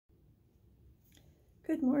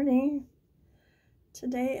Good morning.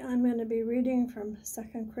 Today I'm going to be reading from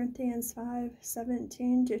 2 Corinthians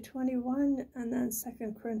 5:17 to 21 and then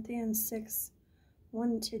 2 Corinthians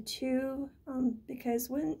 6:1 to 2 because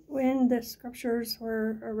when the scriptures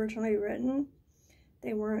were originally written,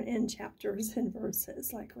 they weren't in chapters and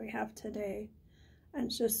verses like we have today.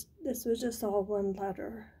 And this was just all one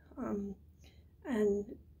letter. And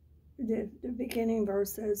the beginning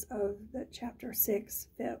verses of the chapter 6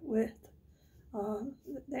 fit with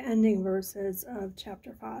the ending verses of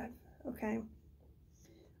chapter 5, okay?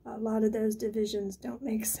 A lot of those divisions don't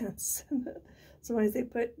make sense. Sometimes they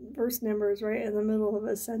put verse numbers right in the middle of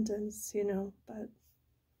a sentence, but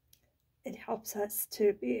it helps us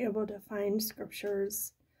to be able to find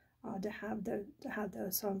scriptures, to have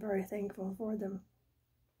those, so I'm very thankful for them.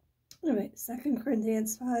 Anyway, 2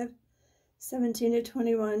 Corinthians 5:17 to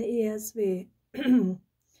 21 ESV.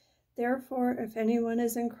 Therefore, if anyone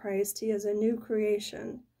is in Christ, he is a new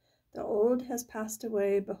creation. The old has passed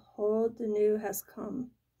away, behold, the new has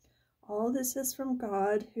come. All this is from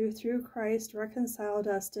God, who through Christ reconciled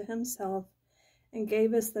us to himself and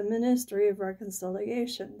gave us the ministry of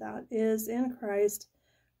reconciliation. That is, in Christ,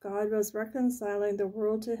 God was reconciling the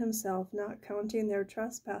world to himself, not counting their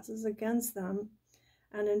trespasses against them,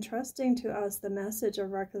 and entrusting to us the message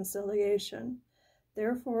of reconciliation.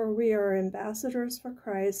 Therefore, we are ambassadors for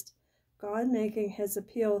Christ, God making his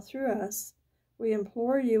appeal through us. We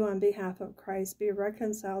implore you on behalf of Christ, be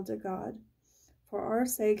reconciled to God. For our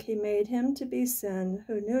sake he made him to be sin,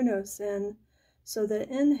 who knew no sin, so that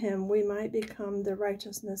in him we might become the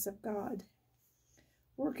righteousness of God.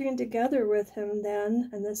 Working together with him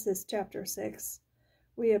then, and this is chapter 6,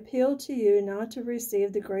 we appeal to you not to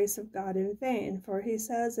receive the grace of God in vain, for he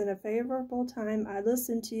says, in a favorable time I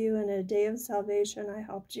listened to you, in a day of salvation I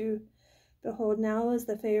helped you. Behold, now is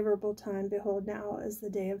the favorable time. Behold, now is the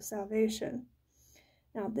day of salvation.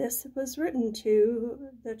 Now, this was written to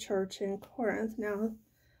the church in Corinth. Now,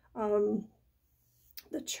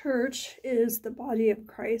 the church is the body of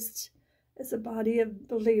Christ. It's a body of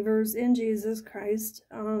believers in Jesus Christ.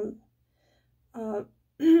 And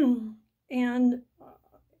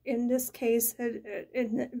in this case,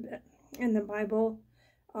 in the Bible,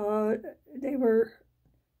 it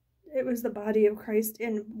was the body of Christ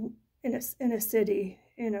in a city,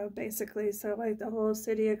 basically. So like the whole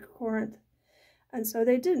city of Corinth. And so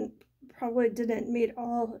they probably didn't meet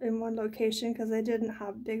all in one location because they didn't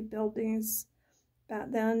have big buildings back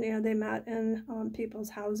then. They met in people's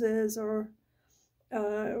houses or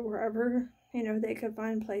wherever, they could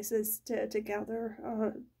find places to gather,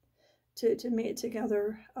 to meet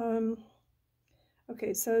together.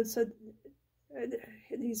 Okay, so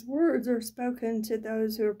these words are spoken to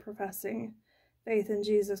those who are professing faith in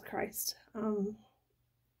Jesus Christ.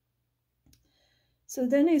 So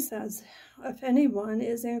then he says, if anyone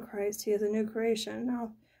is in Christ, he is a new creation.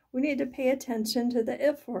 Now, we need to pay attention to the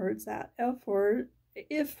if words. That if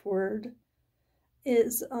word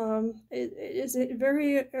is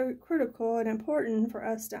very critical and important for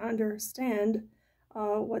us to understand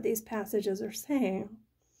what these passages are saying.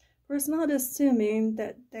 For it's not assuming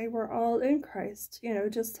that they were all in Christ,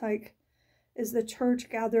 just like as the church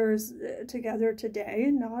gathers together today,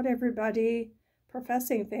 not everybody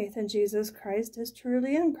professing faith in Jesus Christ is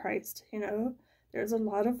truly in Christ. There's a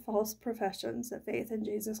lot of false professions of faith in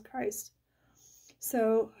Jesus Christ.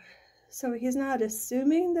 So he's not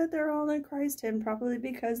assuming that they're all in Christ, and probably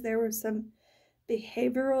because there were some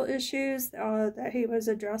behavioral issues that he was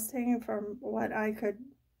addressing from what I could,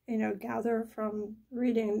 gather from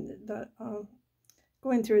reading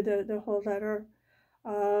going through the whole letter.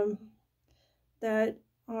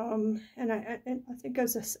 And I think it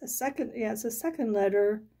was a second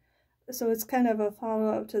letter, so it's kind of a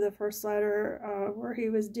follow-up to the first letter where he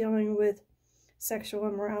was dealing with sexual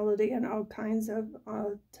immorality and all kinds of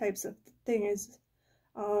types of things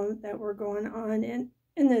that were going on in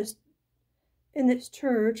this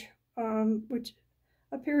church, which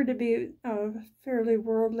appeared to be fairly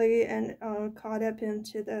worldly and caught up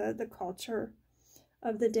into the culture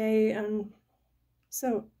of the day. And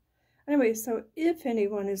so anyway, so if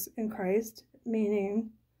anyone is in Christ,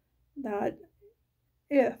 meaning that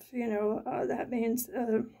if, that means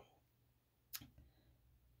the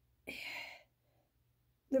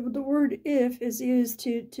word if is used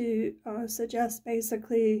to suggest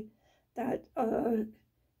basically that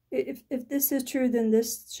if this is true, then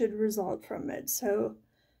this should result from it. So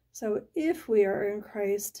if we are in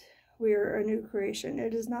Christ, we are a new creation.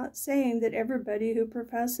 It is not saying that everybody who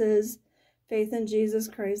professes faith in Jesus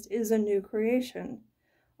Christ is a new creation.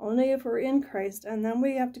 Only if we're in Christ. And then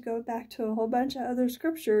we have to go back to a whole bunch of other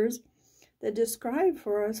scriptures that describe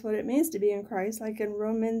for us what it means to be in Christ. Like in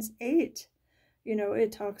Romans 8,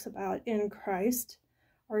 it talks about in Christ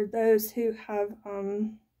are those who have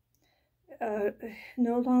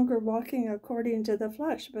no longer walking according to the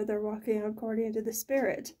flesh, but they're walking according to the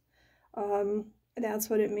Spirit. That's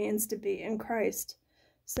what it means to be in Christ.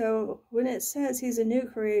 So when it says he's a new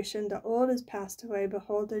creation, the old has passed away,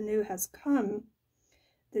 behold, the new has come.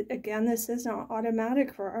 Again, this is not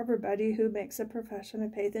automatic for everybody who makes a profession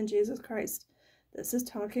of faith in Jesus Christ. This is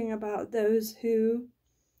talking about those who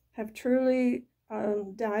have truly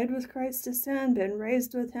died with Christ to sin, been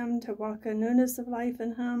raised with him to walk in newness of life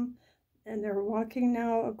in him, and they're walking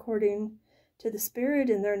now according to the Spirit,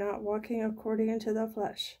 and they're not walking according to the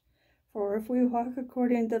flesh. For if we walk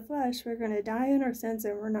according to the flesh, we're going to die in our sins,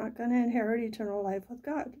 and we're not going to inherit eternal life with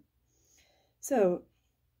God. So,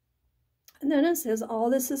 and then it says, all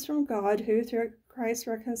this is from God, who through Christ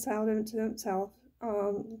reconciled him to himself.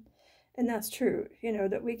 And that's true,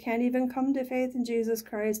 that we can't even come to faith in Jesus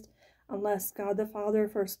Christ unless God the Father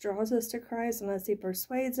first draws us to Christ, unless he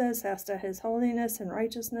persuades us as to his holiness and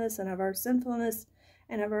righteousness and of our sinfulness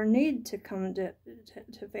and of our need to come to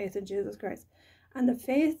faith in Jesus Christ. And the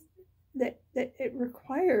faith that it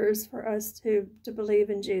requires for us to believe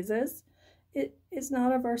in Jesus, it is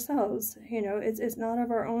not of ourselves, it's not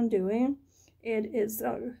of our own doing. It is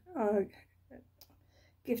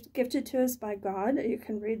gifted to us by God. You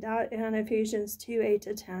can read that in Ephesians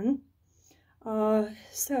 2:8-10.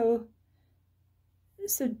 So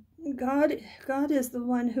God is the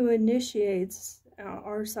one who initiates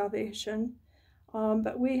our salvation,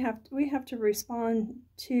 but we have to respond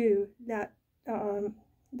to that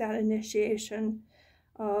initiation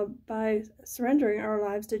by surrendering our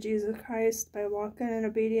lives to Jesus Christ, by walking in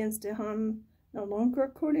obedience to him, no longer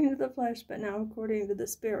according to the flesh, but now according to the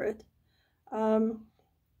Spirit.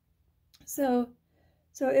 So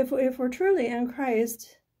if we're truly in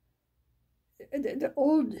Christ, the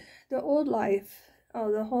old life,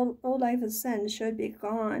 the whole old life of sin should be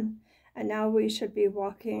gone, and now we should be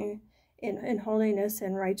walking in holiness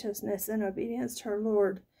and righteousness and obedience to our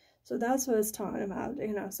Lord. So that's what it's talking about.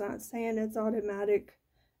 It's not saying it's automatic.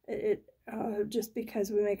 Just because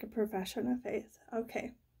we make a profession of faith.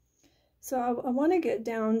 Okay. So I want to get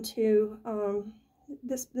down to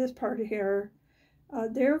this part here.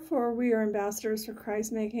 Therefore, we are ambassadors for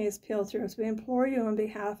Christ, making his appeal through us. We implore you on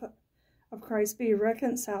behalf of Christ, be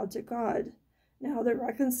reconciled to God. Now, the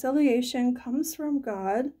reconciliation comes from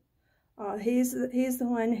God. He's the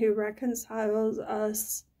one who reconciles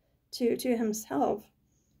us to himself.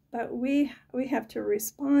 But we have to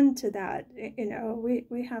respond to that.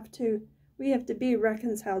 We have to be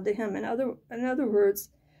reconciled to him. In other words,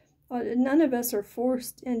 none of us are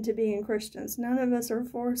forced into being Christians. None of us are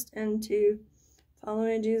forced into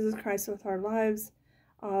following Jesus Christ with our lives.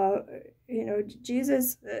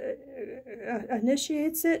 Jesus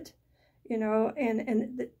initiates it,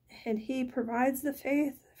 and he provides the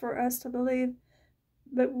faith for us to believe,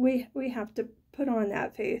 but we have to put on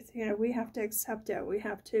that faith. We have to accept it. We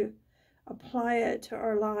have to apply it to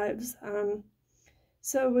our lives.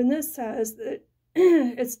 So when this says that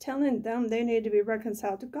it's telling them they need to be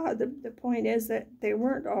reconciled to God, the point is that they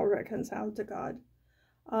weren't all reconciled to God.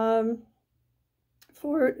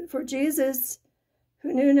 For Jesus,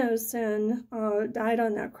 who knew no sin, died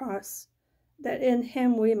on that cross, that in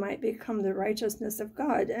him we might become the righteousness of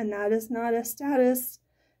God. And that is not a status,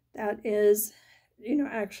 that is,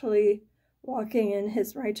 actually walking in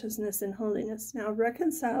his righteousness and holiness. Now,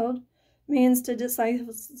 reconciled means to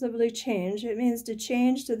decisively change. It means to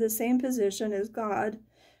change to the same position as God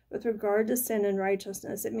with regard to sin and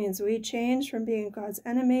righteousness. It means we change from being God's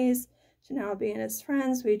enemies to now being his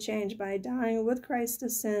friends. We change by dying with Christ to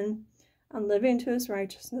sin and living to his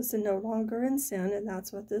righteousness and no longer in sin. And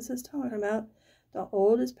that's what this is talking about. The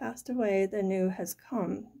old has passed away, the new has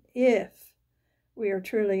come, if we are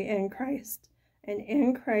truly in Christ. And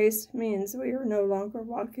in Christ means we are no longer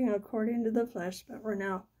walking according to the flesh, but we're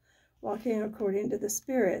now walking according to the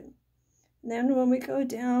Spirit. And then when we go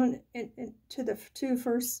down to the two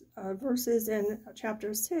first verses in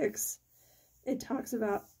chapter 6, it talks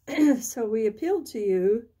about, so we appeal to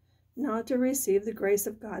you not to receive the grace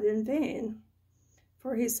of God in vain.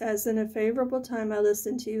 For he says, in a favorable time I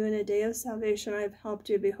listened to you, in a day of salvation I have helped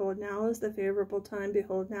you. Behold, now is the favorable time.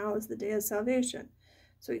 Behold, now is the day of salvation.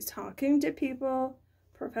 So he's talking to people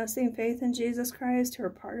professing faith in Jesus Christ who are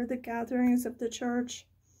part of the gatherings of the church.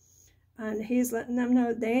 And he's letting them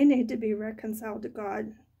know they need to be reconciled to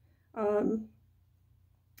God. And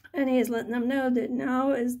he's letting them know that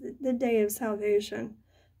now is the day of salvation.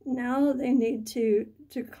 Now they need to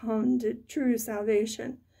come to true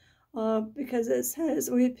salvation. because it says,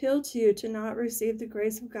 we appeal to you to not receive the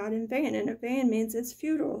grace of God in vain. And in vain means it's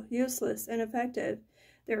futile, useless, ineffective.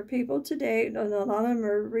 There are people today, and a lot of them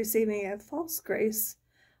are receiving a false grace.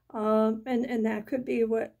 And that could be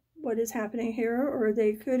what is happening here, or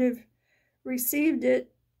they could have received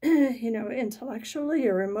it, intellectually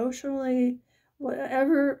or emotionally,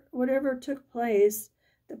 whatever took place.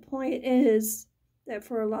 The point is that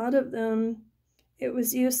for a lot of them, it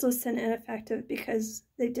was useless and ineffective because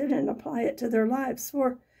they didn't apply it to their lives.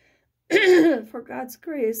 For God's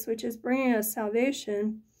grace, which is bringing us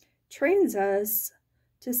salvation, trains us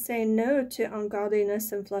to say no to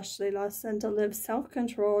ungodliness and fleshly lusts and to live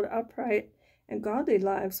self-controlled, upright, and godly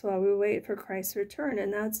lives while we wait for Christ's return.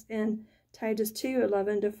 And that's in Titus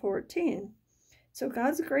 2:11-14. So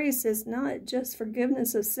God's grace is not just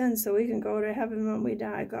forgiveness of sin so we can go to heaven when we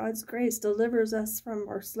die. God's grace delivers us from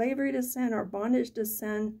our slavery to sin, our bondage to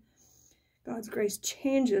sin. God's grace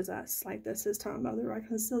changes us, like this is talking about the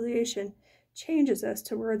reconciliation, changes us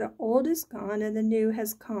to where the old is gone and the new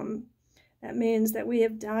has come. That means that we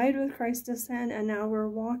have died with Christ to sin, and now we're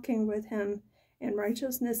walking with him in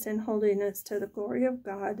righteousness and holiness to the glory of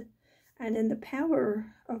God and in the power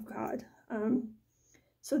of God.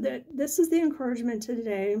 So that this is the encouragement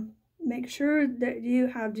today. Make sure that you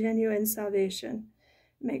have genuine salvation.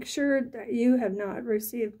 Make sure that you have not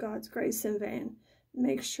received God's grace in vain.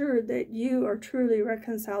 Make sure that you are truly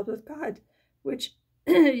reconciled with God, which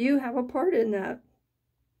you have a part in that.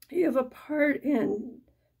 You have a part in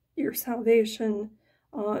your salvation,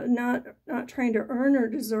 not trying to earn or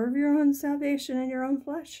deserve your own salvation in your own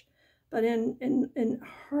flesh, but in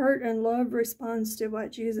heart and love response to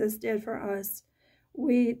what Jesus did for us.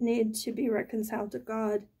 We need to be reconciled to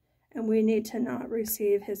God, and we need to not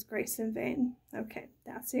receive his grace in vain. Okay,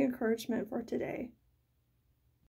 that's the encouragement for today.